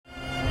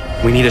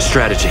We need a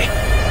strategy.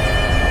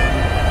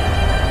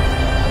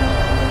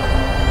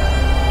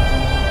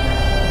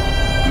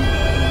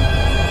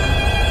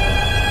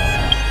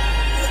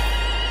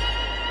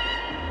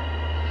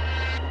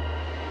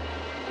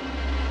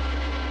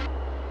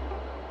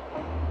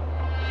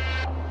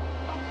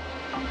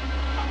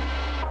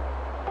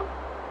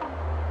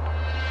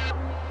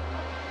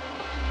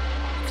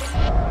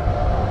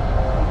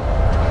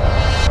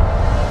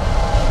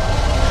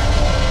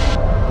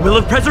 Will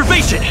of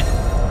Preservation!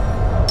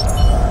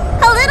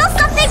 A little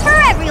something for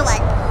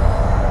everyone!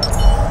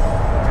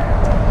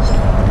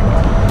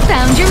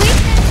 Found your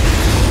weakness?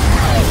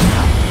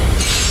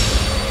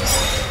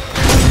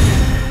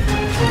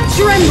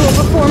 Tremble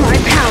before my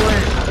power!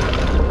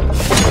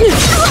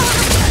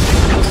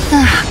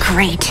 Ah,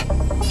 great.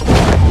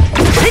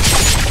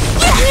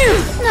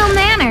 No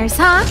manners,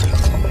 huh?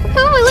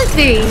 Who will it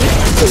be?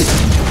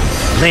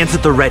 Lance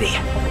at the ready.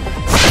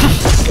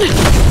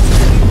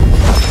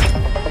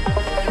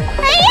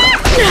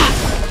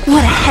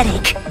 What a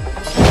headache.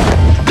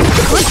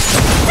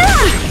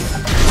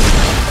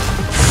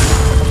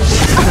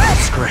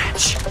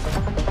 Scratch.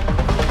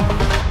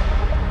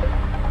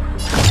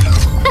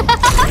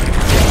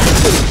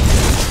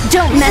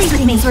 Don't mess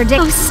with me.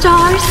 Oh,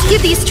 stars,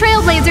 give these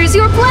trailblazers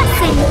your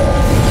blessing.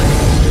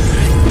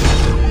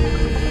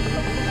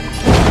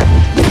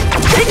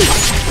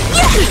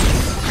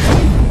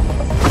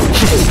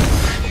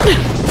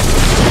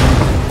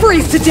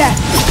 Freeze to death!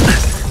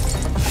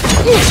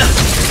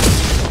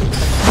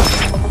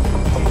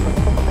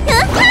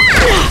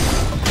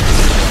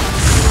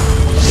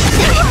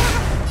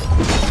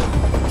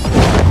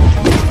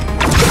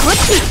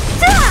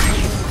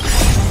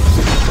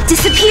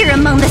 Disappear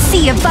among the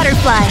sea of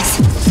butterflies.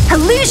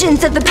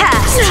 Illusions of the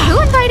past. Who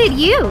invited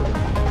you?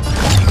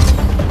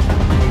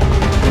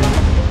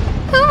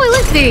 Who will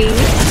it be?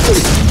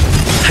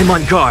 I'm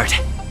on guard.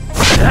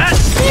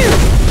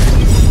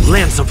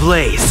 Lance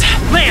ablaze.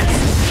 Lance!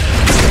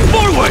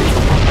 Forward!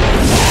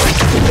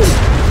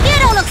 You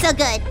don't look so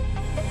good.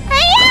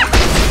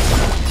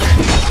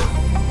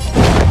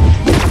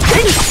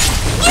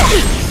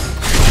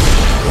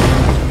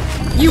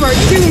 You are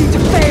doomed to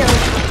fail!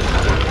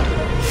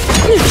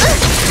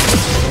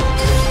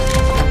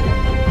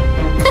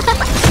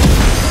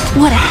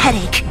 What a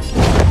headache.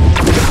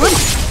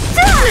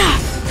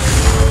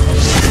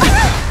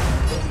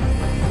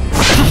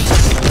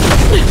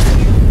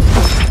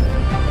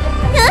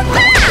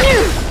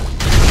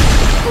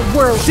 The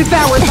world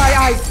devoured by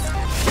ice!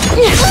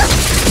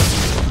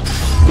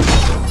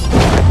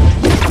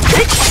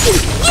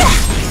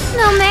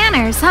 No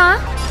manners, huh?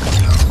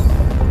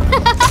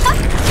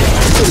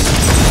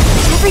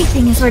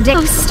 Everything is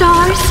ridiculous. Oh,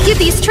 stars, give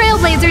these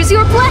trailblazers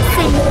your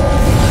blessing.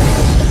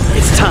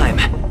 It's time.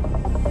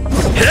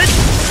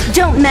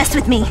 Don't mess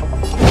with me.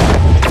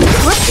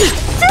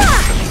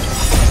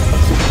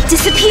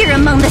 Disappear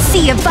among the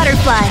sea of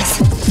butterflies.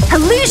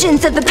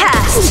 Illusions of the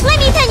past. Let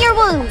me tend your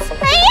wounds.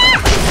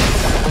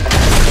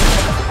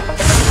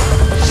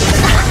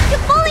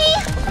 Bully!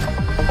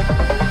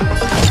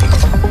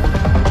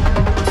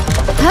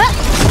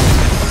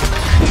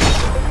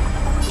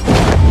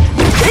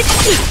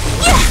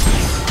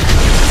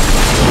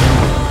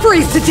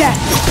 Freeze to death!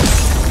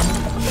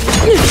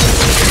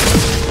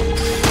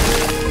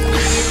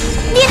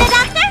 Need a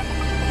doctor?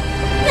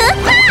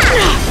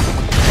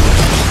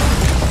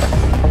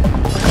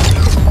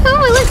 Who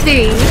will it be?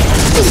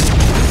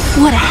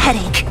 What a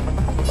headache.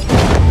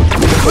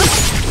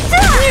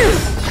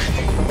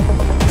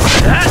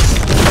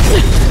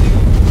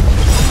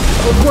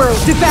 The world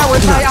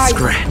devoured by ice!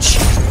 Scratch.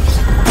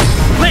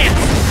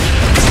 Lance!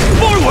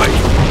 Forward!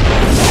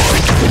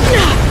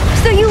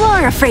 So you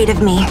are afraid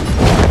of me.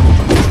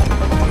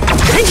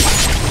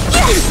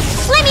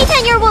 Let me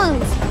tend your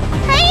wounds.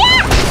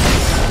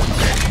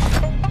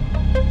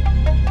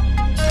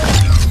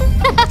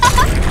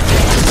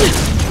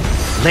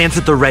 Lance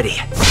at the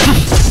ready.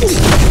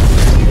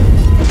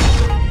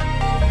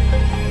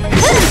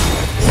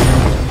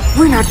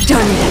 We're not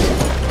done yet.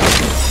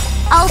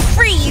 I'll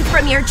free you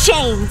from your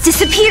chains.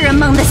 Disappear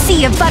among the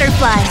sea of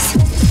butterflies.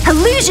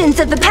 Illusions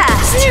of the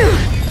past.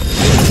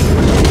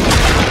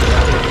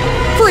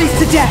 Freeze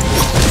to death!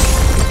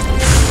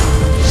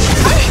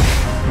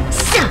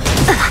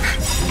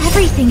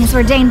 Everything is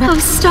ordained by... Oh,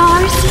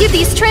 stars, give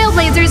these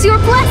trailblazers your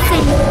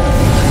blessing.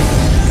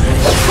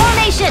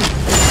 Formation!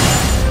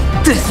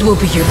 This will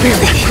be your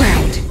very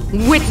ground!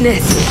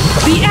 Witness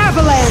the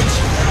avalanche!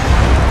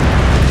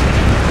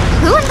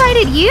 Who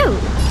invited you?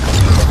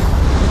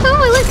 Who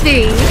will it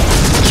be?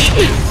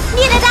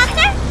 Need a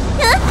doctor?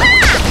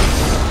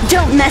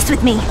 Don't mess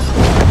with me.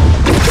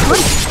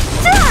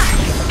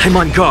 I'm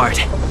on guard.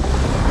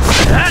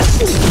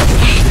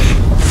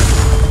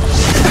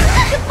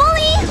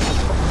 Bully!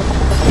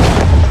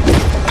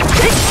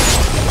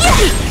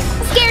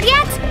 Scared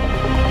yet?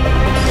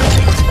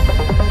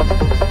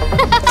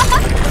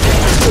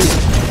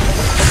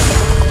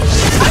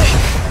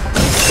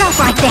 Stop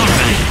right there.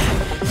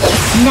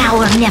 Now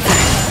or never.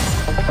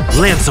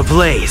 Lance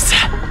ablaze.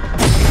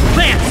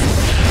 Lance!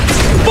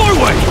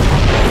 Forward!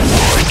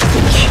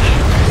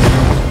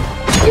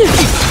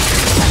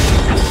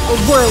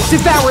 world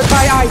devoured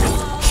by ice.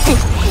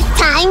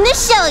 Time to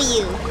show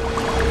you.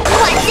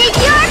 What's in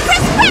your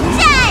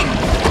prescription?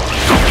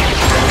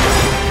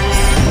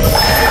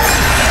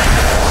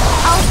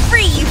 I'll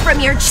free you from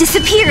your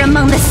disappear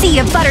among the sea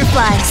of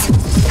butterflies.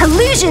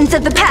 Illusions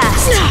of the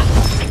past.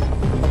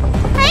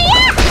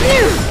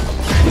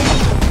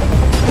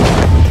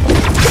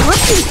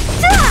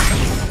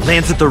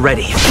 Lance at the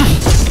ready.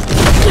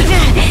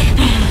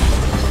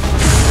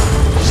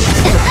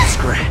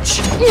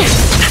 Scratch.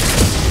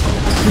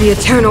 The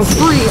eternal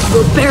freeze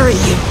will bury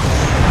you.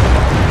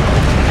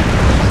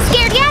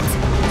 Scared yet?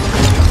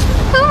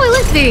 Who will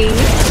it be?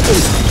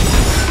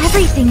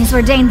 Everything is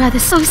ordained by the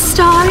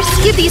stars.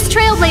 Give these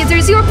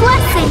trailblazers your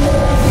blessing.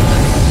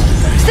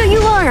 So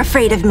you are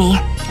afraid of me.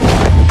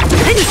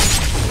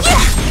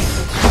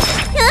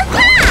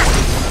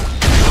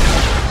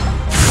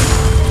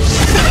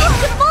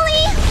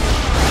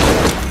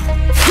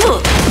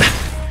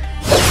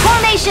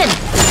 Formation!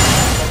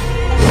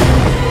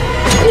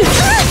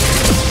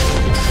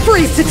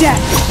 Freeze to death!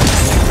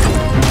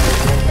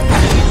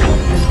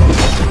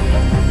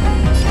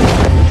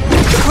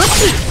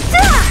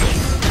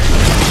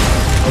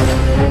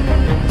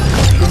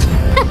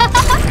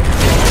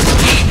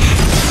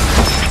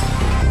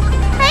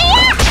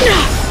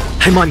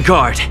 I'm on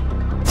guard.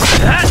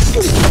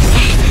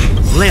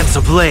 Lance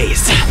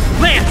ablaze.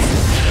 Lance!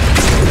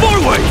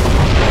 Forward!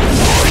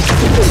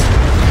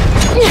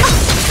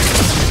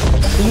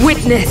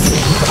 Witness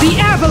the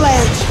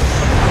avalanche!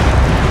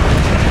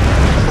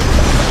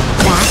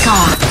 Back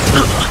off.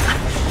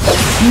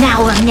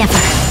 Now or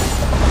never.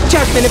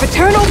 Judgment of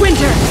eternal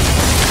winter!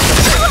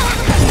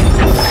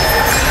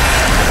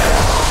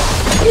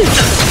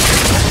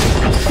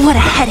 What a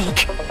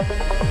headache.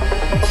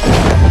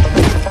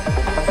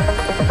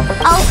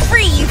 I'll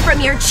free you from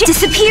your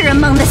disappear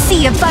among the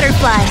sea of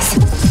butterflies.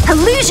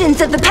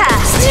 Illusions of the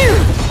past.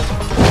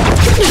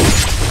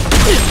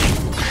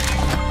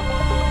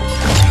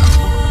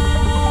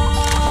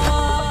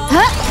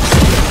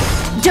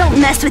 Don't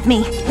mess with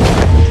me.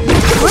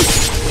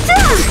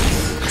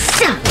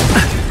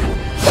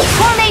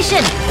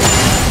 Formation!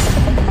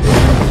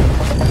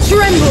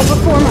 Tremble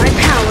before my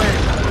power!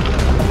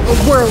 A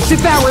world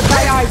devoured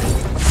by ice!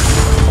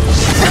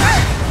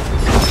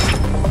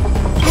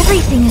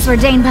 Everything is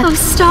ordained by those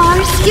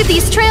stars. Give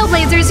these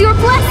trailblazers your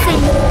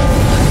blessing.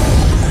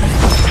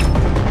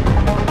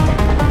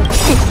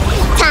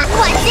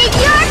 What's in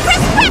your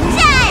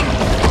prescription?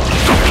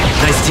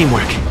 Nice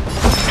teamwork.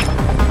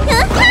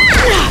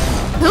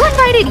 Who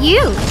invited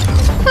you?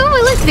 Who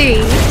will it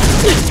be?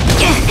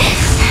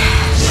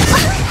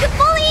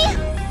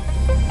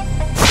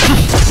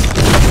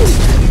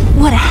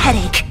 What a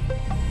headache.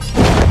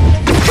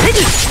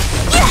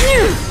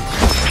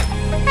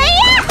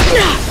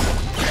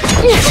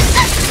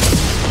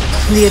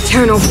 The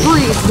eternal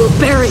freeze will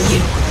bury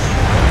you.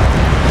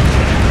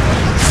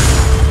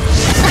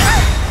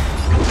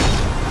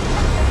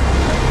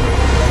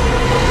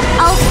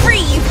 I'll free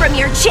you from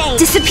your chains.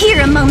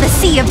 Disappear among the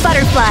sea of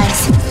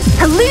butterflies.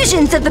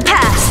 Illusions of the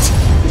past.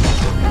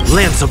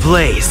 Lance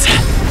ablaze.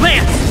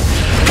 Lance!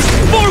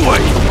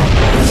 Forward!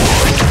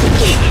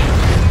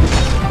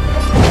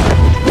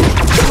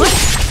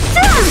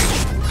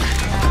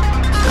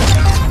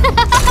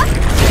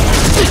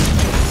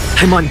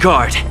 I'm on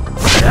guard.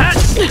 Back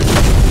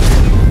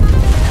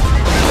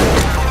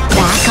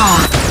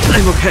off.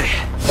 I'm okay.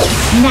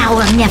 Now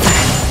or never.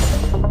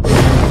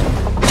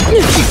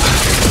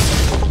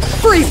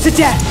 Freeze to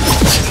death!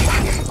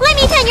 Let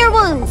me tend your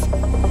wounds.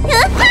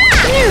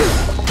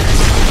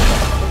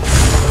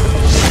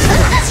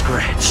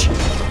 Scratch.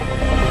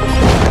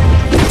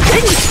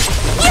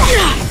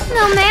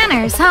 No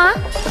manners, huh?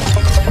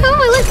 Who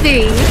will it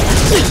be?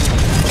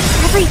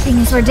 Everything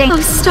is ordained.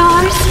 Oh,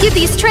 stars, give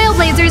these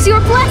trailblazers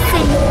your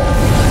blessing.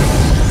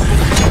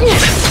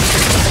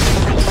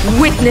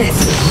 Witness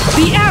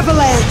the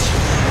avalanche!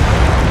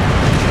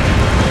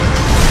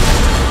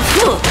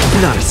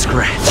 Not a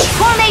scratch.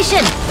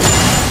 Formation!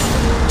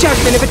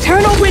 Judgment of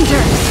eternal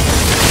winter!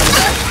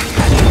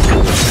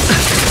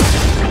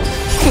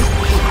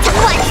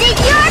 What's in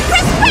your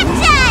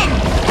prescription?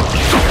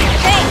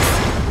 Thanks.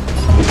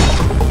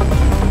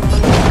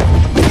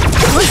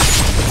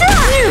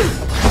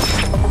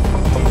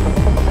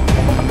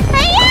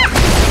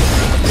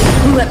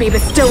 Let me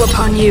bestow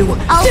upon you.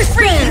 I'll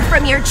free you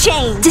from your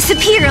chains.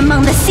 Disappear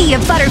among the sea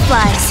of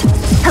butterflies.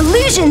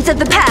 Illusions of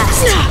the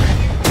past.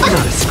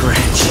 Not a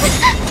scratch.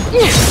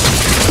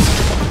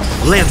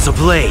 Lance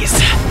ablaze.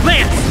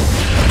 Lance!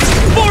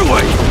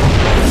 Forward!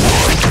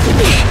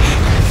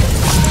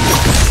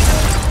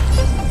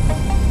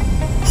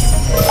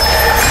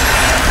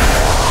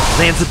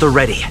 Lance at the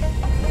ready.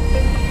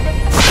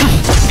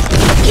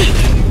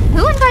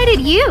 Who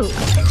invited you?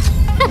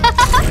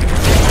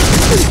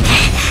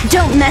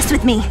 Don't mess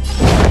with me.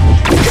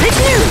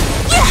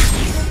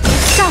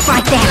 Stop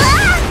right there.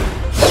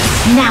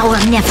 Now or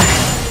never.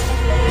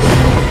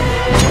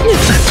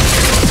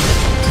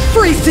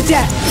 Freeze to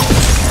death!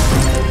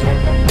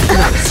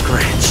 Not a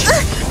scratch.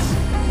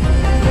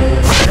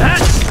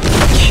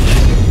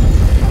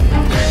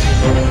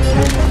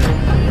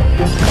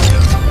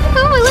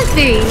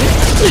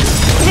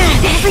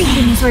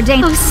 is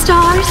ordained. Oh,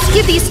 stars,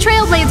 give these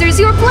trailblazers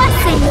your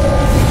blessing.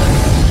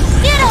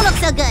 You don't look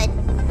so good.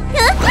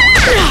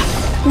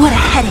 What a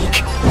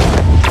headache.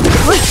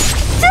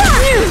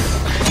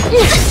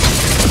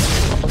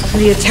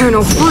 The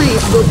eternal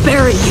freeze will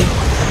bury you.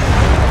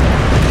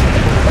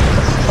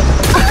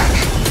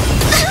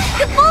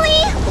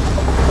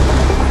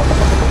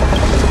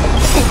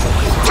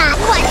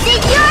 What's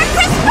in your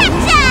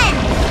prescription?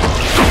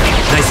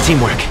 Nice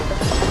teamwork.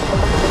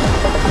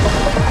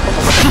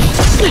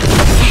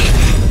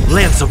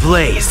 Lance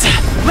ablaze.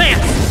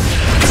 Lance!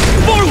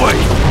 Forward!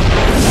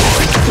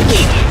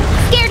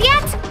 Scared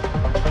yet?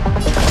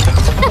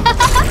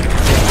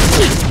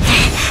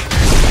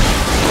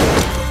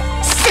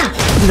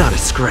 Not a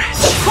scratch.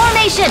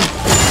 Formation!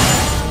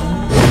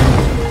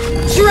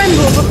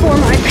 Tremble before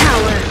my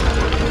power.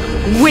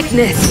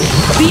 Witness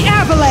the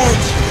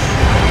avalanche.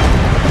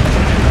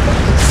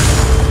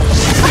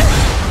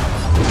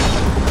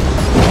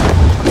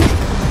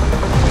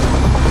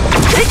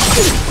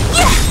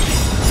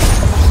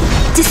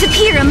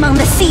 Disappear among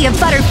the sea of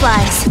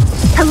butterflies.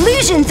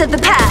 Illusions of the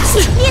past.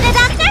 Need a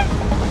doctor?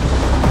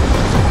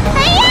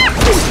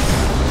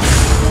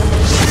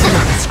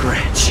 Not a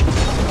scratch.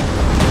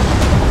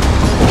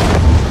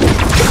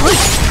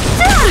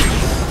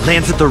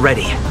 Lance at the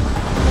ready.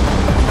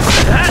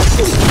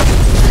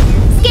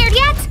 Scared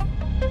yet?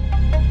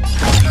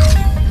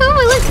 Who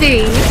will it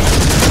be?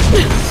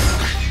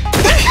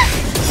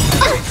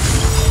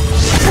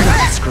 Not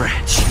a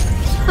scratch.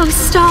 Oh,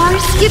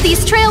 stars, give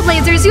these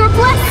trailblazers your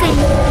blessing.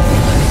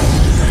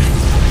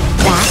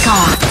 Back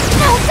off.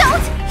 No,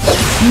 don't!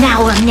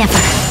 Now or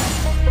never.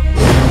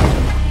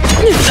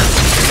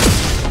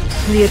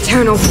 The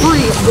eternal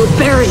freeze will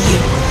bury you.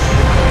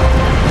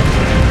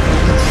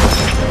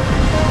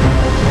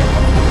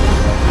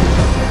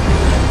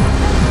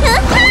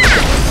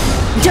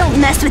 Don't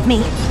mess with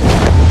me.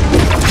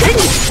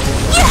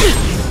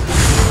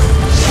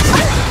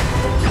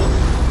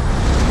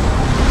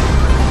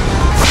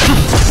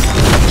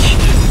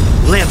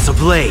 Lance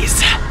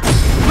ablaze.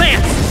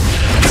 Lance!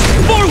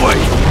 Forward!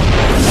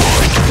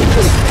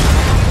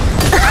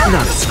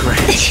 Not a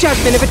scratch.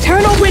 Judgment of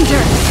eternal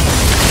winter.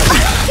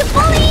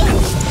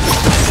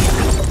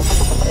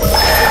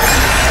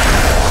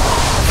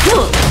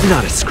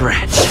 Not a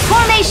scratch.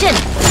 Formation!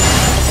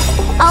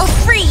 I'll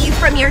free you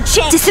from your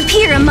chains.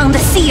 Disappear among the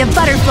sea of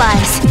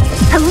butterflies.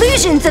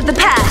 Illusions of the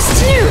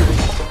past.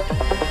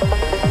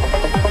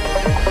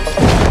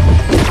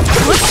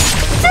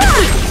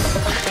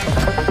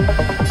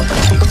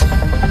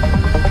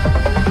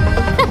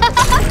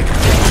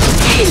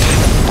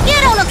 You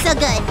don't look so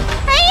good.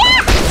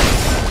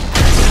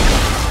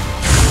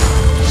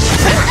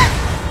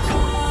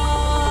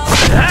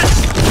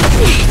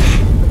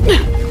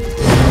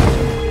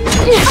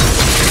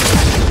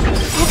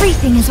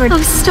 Everything is ordained.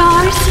 Oh,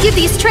 stars, give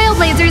these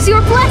trailblazers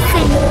your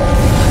blessing.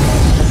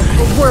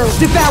 The world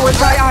devoured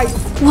by ice.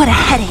 What a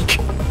headache.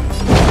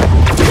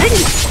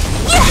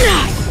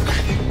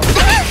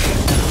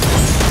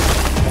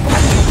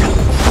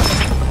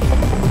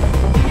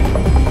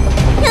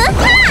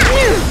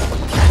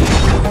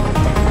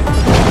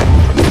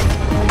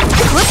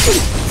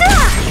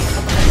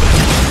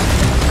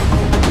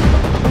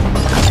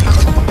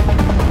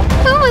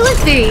 Who will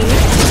it be?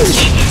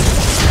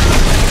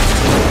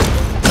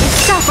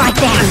 Stop right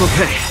there. I'm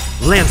okay.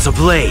 Lance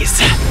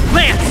ablaze.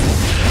 Lance!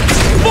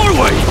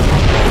 Forward!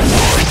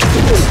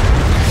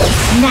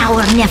 Now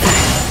or never.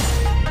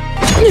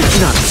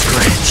 Not a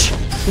scratch.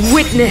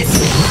 Witness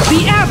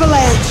the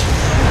avalanche.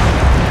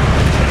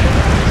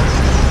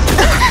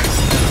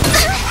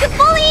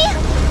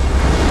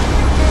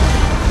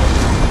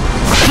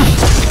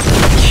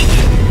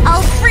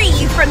 I'll free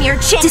you from your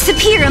chains.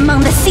 Disappear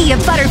among the sea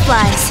of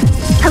butterflies.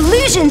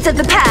 Illusions of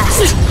the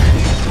past.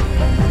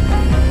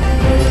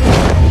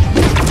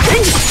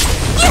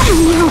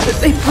 Now that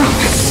they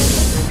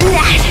promised.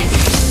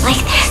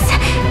 Like this.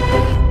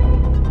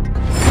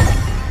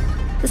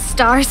 The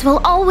stars will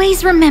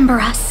always remember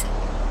us.